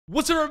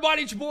What's up,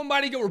 everybody? It's your boy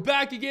Mighty. We're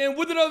back again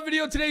with another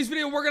video. Today's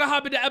video, we're gonna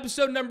hop into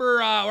episode number,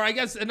 or I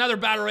guess another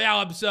Battle Royale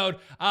episode.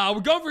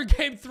 We're going for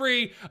game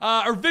 3,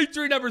 or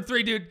victory number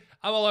 3, dude.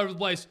 I'm all over the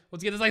place.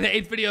 Once again, this is like the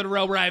 8th video in a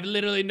row where I have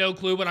literally no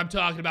clue what I'm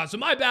talking about, so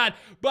my bad.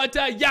 But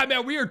yeah,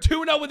 man, we are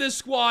 2-0 with this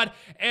squad,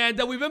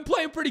 and we've been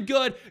playing pretty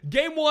good.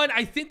 Game 1,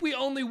 I think we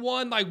only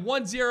won like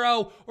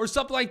 1-0 or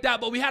something like that,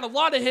 but we had a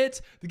lot of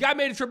hits. The guy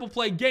made a triple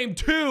play. Game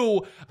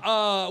 2,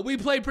 we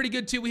played pretty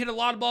good too. We hit a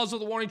lot of balls on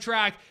the warning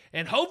track,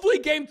 and hopefully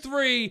game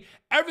 3,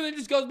 everything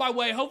just goes my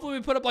way. Hopefully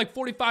we put up like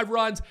 45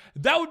 runs.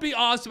 That would be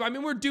awesome. I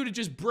mean, we're due to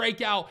just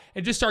break out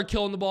and just start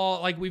killing the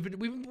ball. Like we've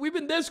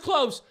been this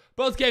close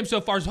both games so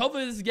far. So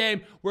hopefully this is a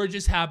game where it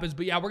just happens.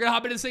 But yeah, we're gonna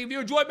hop into this thing. If you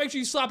enjoy it, make sure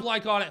you slap a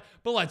like on it.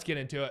 But let's get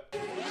into it.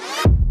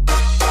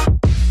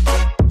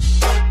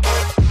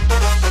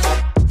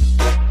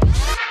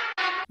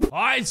 All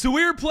right, so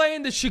we're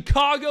playing the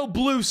Chicago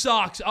Blue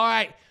Sox. All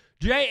right.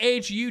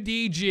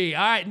 JHUDG.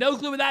 All right, no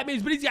clue what that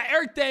means, but he's got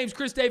Eric Thames,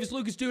 Chris Davis,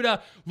 Lucas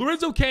Duda,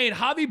 Lorenzo Cain,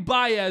 Javi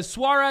Baez,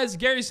 Suarez,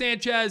 Gary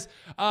Sanchez,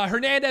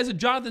 Hernandez, and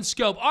Jonathan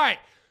Scope. All right,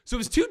 so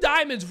his 2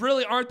 diamonds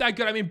really aren't that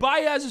good. I mean,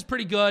 Baez is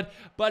pretty good,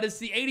 but it's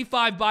the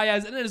 85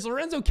 Baez, and then it's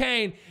Lorenzo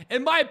Cain,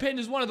 in my opinion,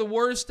 is one of the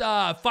worst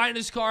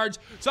finest cards.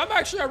 So I'm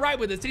actually all right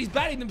with this. And he's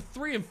batting them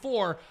 3 and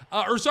 4,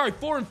 or sorry,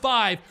 4 and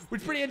 5,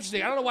 which is pretty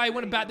interesting. I don't know why he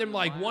wouldn't bat them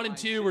like 1 and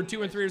 2 or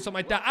 2 and 3 or something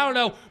like that. I don't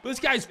know, but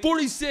this guy's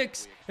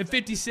 46 and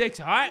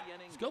 56. All right.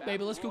 Go,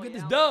 baby. Let's go get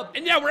this dub.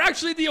 And yeah, we're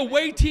actually the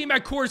away team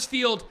at Coors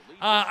Field.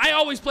 I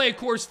always play at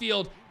Coors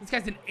Field. This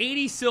guy's an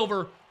 80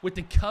 silver with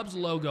the Cubs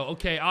logo.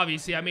 Okay,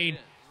 obviously, I mean,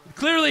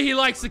 clearly he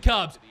likes the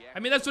Cubs. I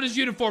mean, that's what his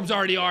uniforms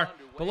already are.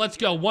 But let's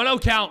go. 1-0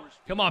 count.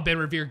 Come on, Ben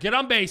Revere. Get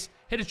on base.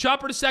 Hit a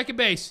chopper to second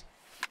base.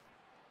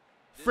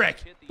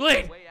 Frick.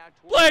 Blade.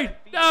 Blade.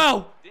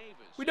 No.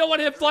 We don't want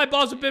to hit fly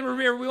balls with Ben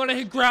Revere. We want to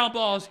hit ground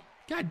balls.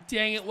 God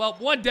dang it. Well,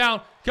 1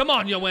 down. Come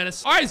on,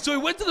 Yoenis. All right, so he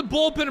went to the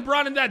bullpen and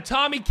brought in that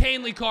Tommy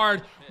Kahnle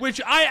card,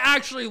 which I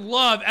actually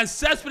love, as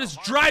Cespedes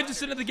drives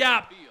us into the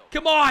gap.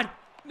 Come on.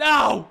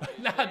 No.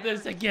 Not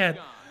this again.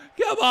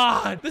 Come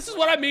on. This is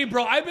what I mean,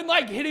 bro. I've been,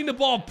 like, hitting the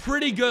ball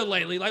pretty good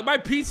lately. Like, my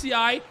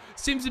PCI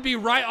seems to be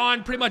right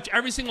on pretty much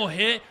every single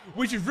hit,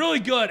 which is really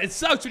good. It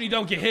sucks when you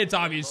don't get hits,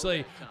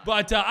 obviously.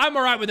 But I'm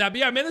all right with that. But,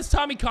 yeah, man, this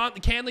Tommy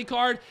Kahnle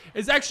card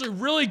is actually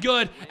really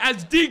good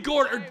as D.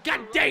 Gordon,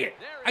 God dang it.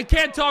 I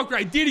can't talk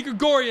right. Didi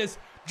Gregorius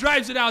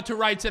drives it out to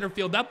right center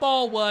field. That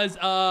ball was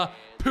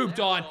pooped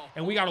on,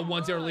 and we got a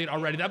 1-0 lead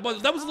already. That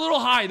was a little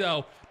high,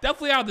 though.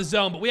 Definitely out of the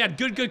zone, but we had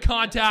good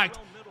contact.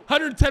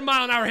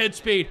 110-mile-an-hour hit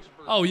speed.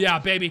 Oh, yeah,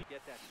 baby.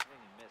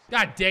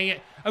 God dang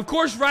it. Of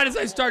course, right as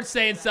I start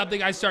saying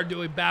something, I start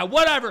doing bad.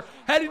 Whatever.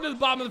 Heading to the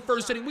bottom of the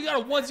first inning. We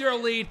got a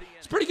 1-0 lead.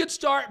 It's a pretty good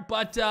start,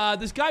 but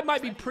this guy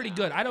might be pretty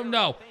good. I don't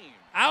know.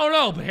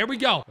 But here we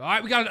go. All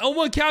right, we got an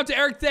 0-1 count to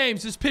Eric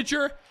Thames. This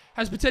pitcher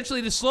has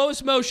potentially the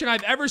slowest motion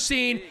I've ever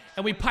seen,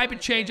 and we pipe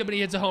and change him, and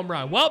he hits a home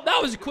run. Well,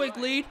 that was a quick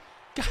lead.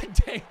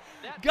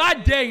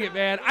 God dang it,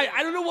 man.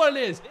 I don't know what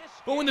it is,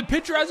 but when the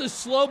pitcher has a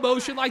slow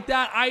motion like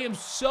that, I am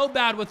so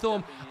bad with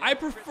them. I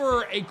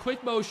prefer a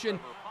quick motion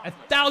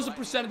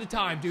 1,000% of the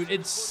time, dude.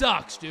 It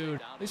sucks,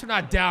 dude. At least we're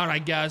not down, I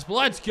guess. But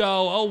let's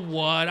go.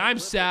 0-1.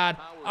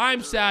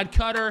 I'm sad.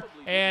 Cutter.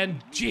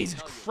 And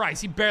Jesus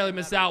Christ, he barely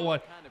missed that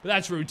one. But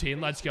that's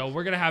routine. Let's go.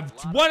 We're going to have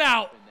 1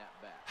 out.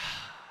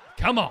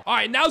 Come on. All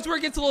right, now's where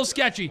it gets a little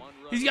sketchy.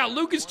 He's got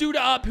Lucas Duda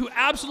up, who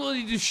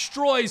absolutely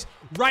destroys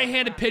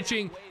right-handed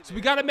pitching. So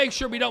we got to make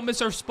sure we don't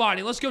miss our spot.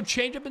 Let's go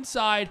change up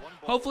inside.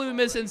 Hopefully we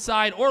miss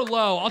inside or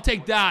low. I'll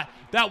take that.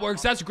 That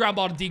works. That's a ground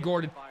ball to D.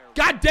 Gordon.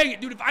 God dang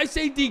it, dude. If I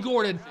say D.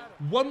 Gordon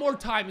one more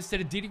time instead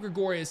of Didi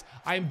Gregorius,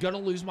 I am going to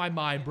lose my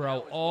mind,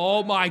 bro.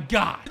 Oh, my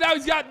God. Now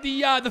he's got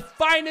the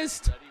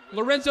finest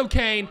Lorenzo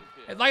Cain.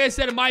 And like I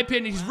said, in my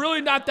opinion, he's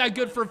really not that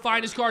good for a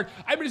finest card.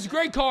 I mean, it's a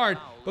great card,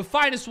 but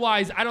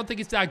finest-wise, I don't think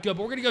it's that good.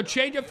 But we're going to go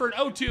change it for an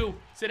 0-2.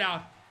 Sit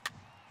down.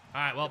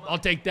 All right, well, I'll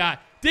take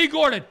that. D.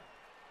 Gordon.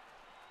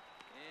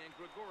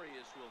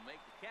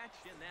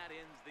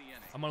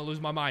 I'm going to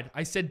lose my mind.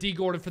 I said D.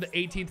 Gordon for the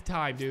 18th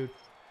time, dude.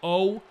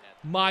 Oh,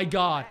 my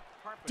God.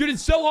 Dude,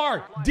 it's so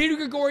hard. Didi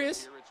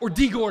Gregorius or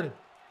D. Gordon.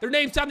 Their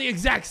names sound the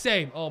exact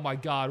same. Oh, my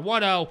God.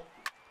 1-0.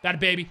 That a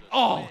baby.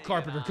 Oh,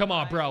 Carpenter. Come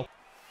on, bro.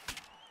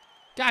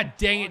 God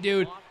dang it,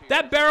 dude.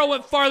 That barrel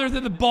went farther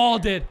than the ball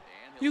did.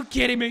 You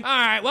kidding me? All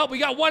right, well, we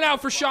got 1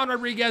 out for Sean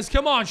Rodriguez.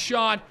 Come on,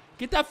 Sean.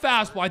 Get that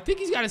fastball. I think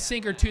he's got a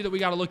sinker, too, that we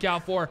got to look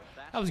out for.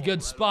 That was a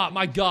good spot.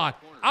 My God.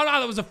 I don't know how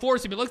that was a four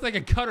seam. It looked like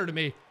a cutter to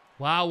me.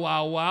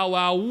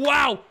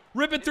 Wow.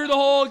 Rip it through the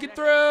hole. Get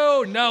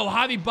through. No,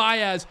 Javi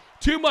Baez.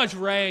 Too much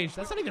range.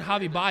 That's not even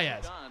Javi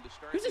Baez.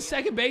 Who's the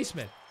second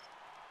baseman?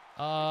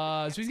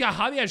 So he's got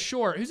Javi at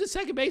short. Who's the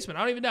second baseman? I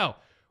don't even know.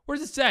 Where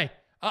does it say?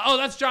 Oh,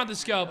 that's Jonathan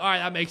Scope. All right,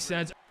 that makes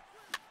sense.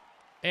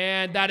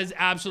 And that is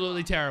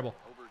absolutely terrible.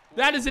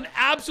 That is an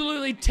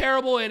absolutely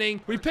terrible inning.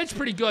 We pitched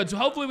pretty good, so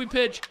hopefully we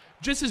pitch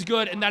just as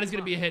good, and that is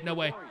going to be a hit. No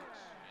way.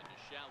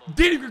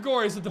 Didi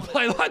Gregorius at the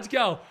play. Let's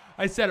go.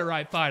 I said it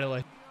right,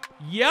 finally.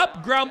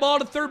 Yep, ground ball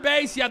to third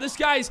base. Yeah, this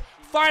guy's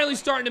finally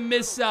starting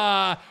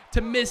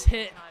to miss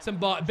hit some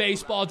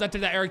baseballs after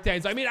that Eric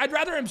Thames. I mean, I'd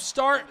rather him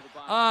start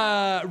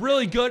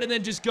really good and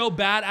then just go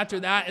bad after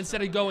that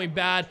instead of going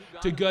bad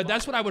to good.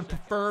 That's what I would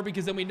prefer,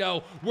 because then we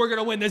know we're going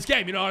to win this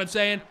game. You know what I'm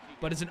saying?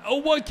 But it's an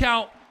 0-1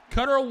 count.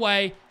 Cutter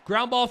away.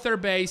 Ground ball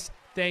third base.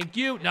 Thank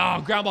you.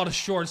 No, ground ball to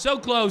short. So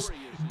close.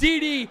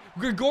 Didi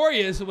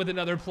Gregorius with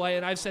another play,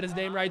 and I've said his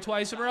name right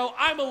twice in a row.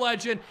 I'm a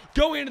legend.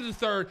 Going into the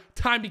third.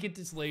 Time to get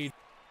this lead.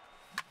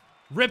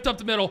 Ripped up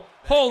the middle.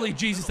 Holy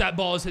Jesus, that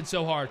ball is hit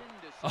so hard.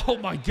 Oh,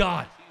 my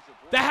God.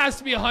 That has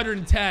to be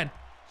 110.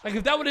 Like,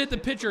 if that would hit the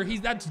pitcher,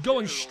 that's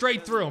going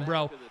straight through him,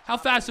 bro. How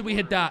fast did we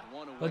hit that?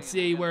 Let's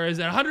see. Where is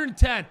that?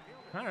 110.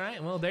 All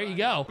right, well, there you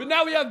go. But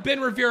now we have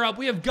Ben Revere up.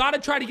 We have got to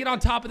try to get on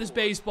top of this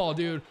baseball,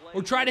 dude.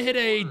 Or try to hit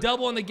a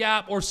double in the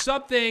gap or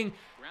something.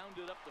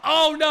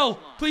 Oh, no.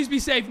 Please be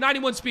safe.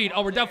 91 speed.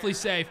 Oh, we're definitely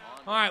safe.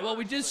 All right, well,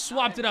 we just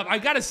swapped it up. I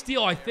got to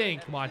steal, I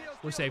think. Come on.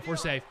 We're safe. We're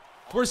safe.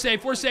 We're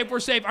safe. We're safe. We're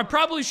safe. I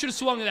probably should have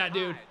swung at that,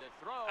 dude.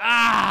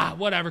 Ah,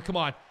 whatever. Come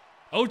on.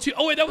 0-2.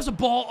 Oh, wait, that was a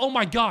ball. Oh,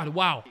 my God.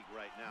 Wow.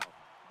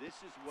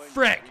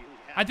 Frick.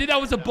 I think that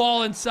was a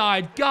ball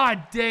inside.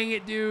 God dang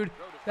it, dude.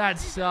 That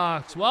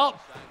sucks. Well,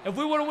 if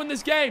we want to win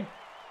this game,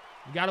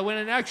 we got to win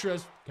in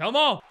extras. Come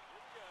on.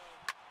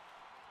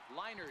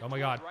 Oh, my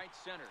God.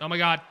 Oh, my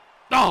God.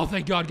 Oh,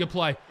 thank God. Good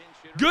play.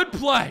 Good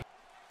play.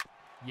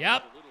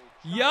 Yep.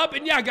 Yep.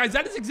 And yeah, guys,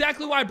 that is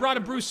exactly why I brought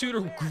in Bruce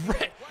Sutter.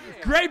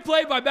 Great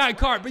play by Matt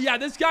Cart. But yeah,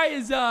 this guy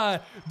is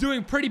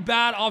doing pretty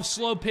bad off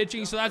slow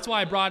pitching, so that's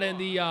why I brought in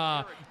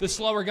the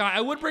slower guy. I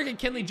would bring in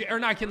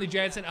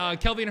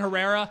Kelvin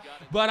Herrera,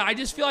 but I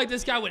just feel like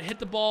this guy would hit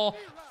the ball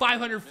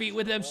 500 feet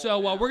with him.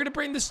 So we're gonna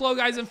bring the slow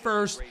guys in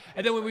first,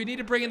 and then when we need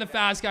to bring in the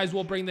fast guys,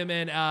 we'll bring them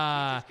in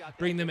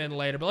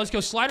later. But let's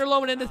go slider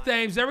low and into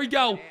Thames. There we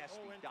go.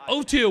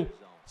 0-2.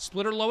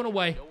 Splitter low and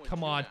away.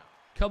 Come on.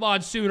 Come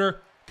on,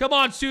 Sutter. Come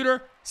on,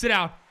 Sutter. Sit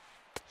down.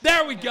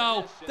 There we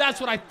go. That's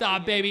what I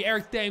thought, baby.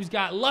 Eric Thames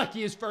got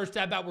lucky his first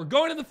at-bat. We're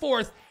going to the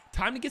fourth.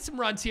 Time to get some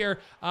runs here.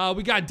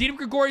 We got Didi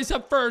Gregorius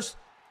up first.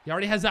 He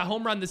already has that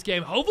home run this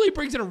game. Hopefully he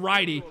brings in a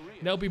righty.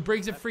 Nope, he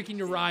brings in freaking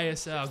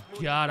Urias. Oh,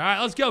 God. All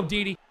right, let's go,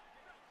 Didi.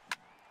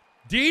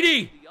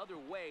 Didi.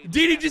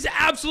 Didi just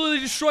absolutely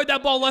destroyed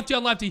that ball lefty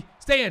on lefty.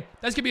 Stay in.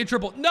 That's going to be a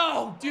triple.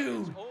 No,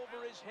 dude.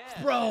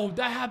 Bro,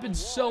 that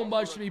happens so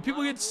much to me.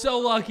 People get so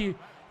lucky.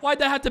 Why'd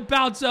that have to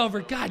bounce over?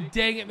 God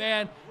dang it,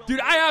 man.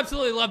 Dude, I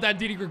absolutely love that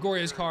Didi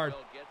Gregorius card.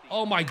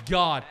 Oh, my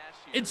God.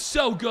 It's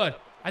so good.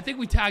 I think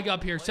we tag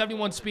up here.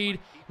 71 speed.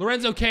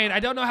 Lorenzo Cain. I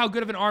don't know how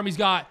good of an arm he's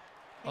got.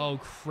 Oh,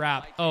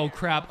 crap. Oh,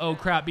 crap. Oh,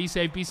 crap. Be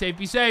safe. Be safe.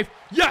 Be safe.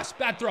 Yes!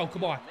 Bad throw.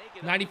 Come on.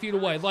 90 feet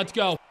away. Let's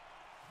go.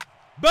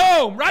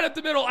 Boom! Right up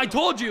the middle. I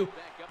told you.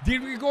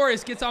 Didi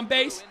Gregorius gets on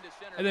base.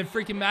 And then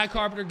freaking Matt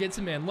Carpenter gets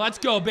him in. Let's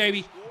go,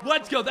 baby.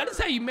 Let's go. That is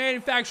how you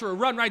manufacture a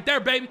run right there,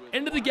 baby.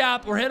 Into the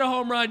gap or hit a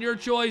home run. Your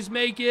choice.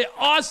 Make it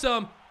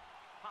awesome.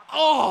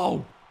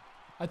 Oh,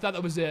 I thought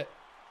that was it.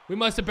 We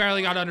must have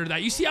barely got under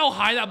that. You see how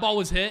high that ball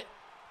was hit?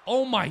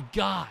 Oh, my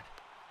God.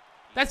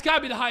 That's got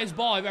to be the highest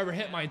ball I've ever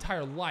hit in my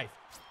entire life.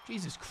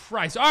 Jesus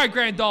Christ. All right,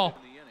 Grandal.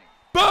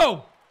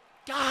 Boom.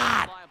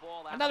 God.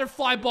 Another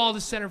fly ball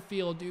to center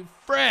field, dude.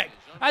 Frick.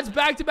 That's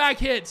back-to-back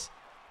hits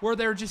where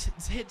they're just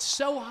hit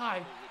so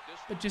high,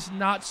 but just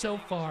not so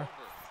far.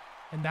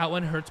 And that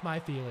one hurts my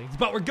feelings.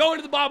 But we're going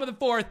to the bottom of the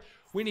fourth.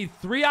 We need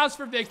 3 outs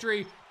for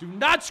victory. Do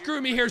not screw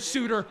me here,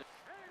 Sutter.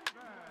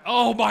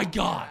 Oh, my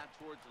God.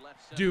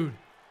 Dude,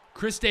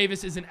 Chris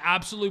Davis is an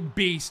absolute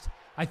beast.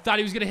 I thought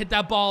he was going to hit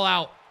that ball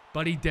out,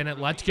 but he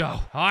didn't. Let's go.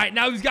 All right,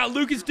 now he's got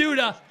Lucas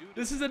Duda.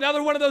 This is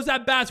another one of those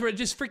at-bats where it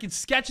just freaking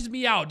sketches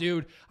me out,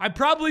 dude. I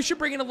probably should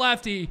bring in a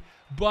lefty,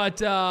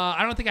 but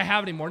I don't think I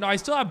have anymore. No, I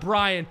still have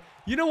Brian.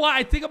 You know what?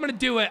 I think I'm going to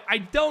do it. I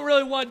don't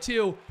really want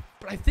to,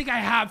 but I think I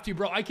have to,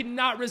 bro. I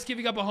cannot risk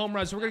giving up a home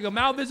run, so we're going to go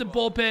Malvisit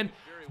bullpen.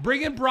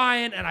 Bring in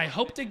Brian, and I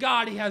hope to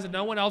God he has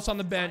no one else on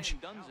the bench.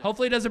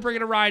 Hopefully he doesn't bring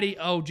in a righty.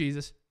 Oh,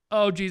 Jesus.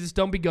 Oh, Jesus.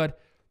 Don't be good.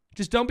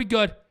 Just don't be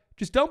good.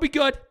 Just don't be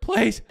good.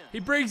 Please. He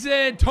brings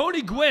in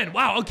Tony Gwynn.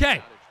 Wow,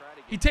 okay.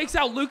 He takes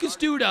out Lucas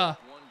Duda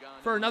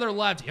for another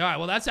lefty. All right,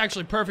 well, that's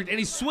actually perfect. And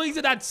he swings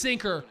at that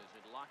sinker.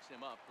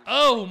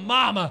 Oh,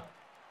 mama.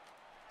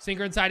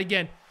 Sinker inside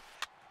again.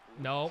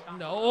 No,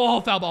 no.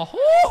 Oh, foul ball.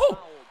 Woo!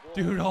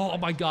 Dude, oh,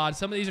 my God.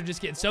 Some of these are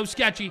just getting so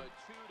sketchy.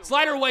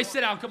 Slider away.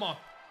 Sit down. Come on.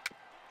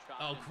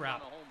 Oh,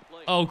 crap.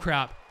 Oh,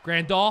 crap.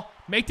 Grandal,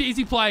 make the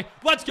easy play.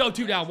 Let's go.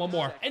 2 down. 1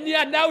 more. And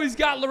yeah, now he's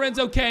got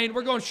Lorenzo Cain.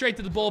 We're going straight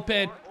to the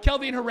bullpen.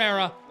 Kelvin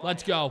Herrera.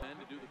 Let's go.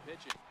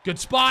 Good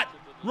spot.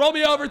 Roll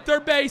me over.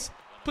 Third base.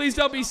 Please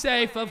don't be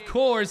safe. Of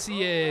course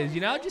he is.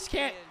 You know, just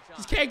can't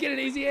get an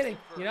easy inning.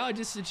 You know,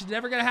 it's just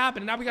never going to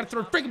happen. And now we got to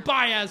throw freaking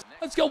Baez.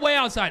 Let's go way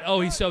outside.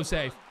 Oh, he's so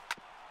safe.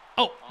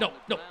 Oh, no,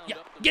 no.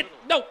 Yeah,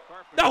 no,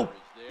 no,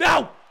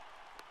 no.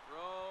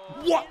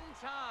 What?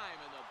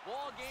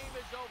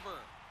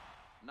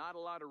 Not a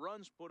lot of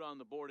runs put on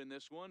the board in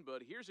this one,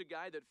 but here's a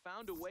guy that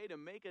found a way to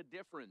make a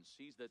difference.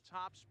 He's the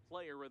top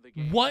player of the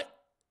game. What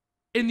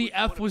in the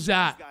F was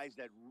that?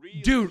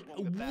 Dude,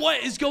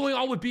 what is going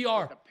on with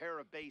BR?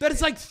 That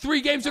is like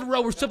 3 games in a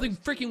row where something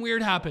freaking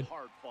weird happened.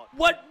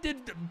 What did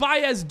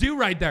Baez do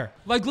right there?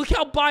 Like, look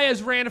how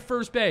Baez ran to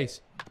first base.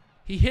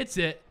 He hits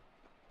it,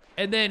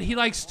 and then he,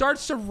 like,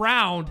 starts to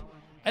round,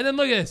 and then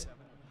look at this.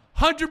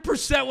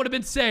 100% would have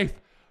been safe.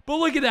 But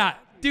look at that.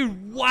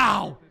 Dude,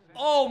 wow.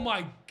 Oh,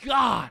 my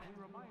God.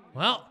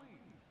 Well,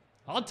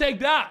 I'll take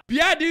that. But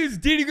yeah, dudes,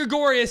 Didi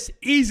Gregorius,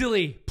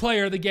 easily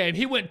player of the game.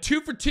 He went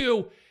 2 for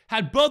 2.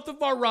 Had both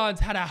of our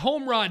runs, had a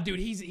home run. Dude,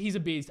 he's a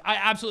beast. I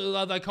absolutely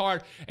love that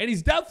card. And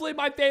he's definitely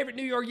my favorite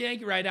New York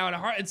Yankee right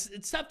now.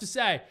 It's tough to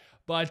say.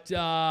 But,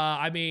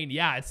 I mean,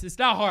 yeah, it's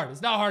not hard.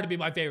 It's not hard to be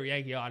my favorite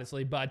Yankee,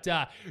 honestly. But,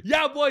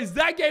 yeah, boys,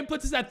 that game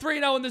puts us at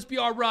 3-0 in this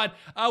BR run.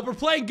 We're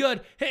playing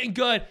good, hitting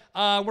good.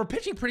 We're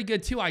pitching pretty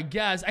good, too, I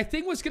guess. I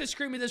think what's going to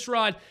screw me this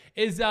run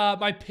is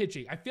my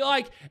pitching. I feel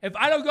like if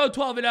I don't go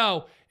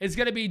 12-0, it's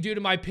going to be due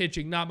to my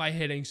pitching, not my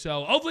hitting.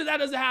 So, hopefully that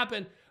doesn't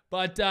happen.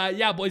 But,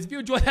 yeah, boys, if you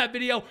enjoyed that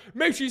video,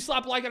 make sure you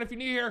slap a like on it if you're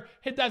new here.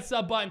 Hit that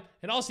sub button.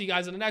 And I'll see you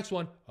guys in the next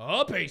one.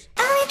 Peace.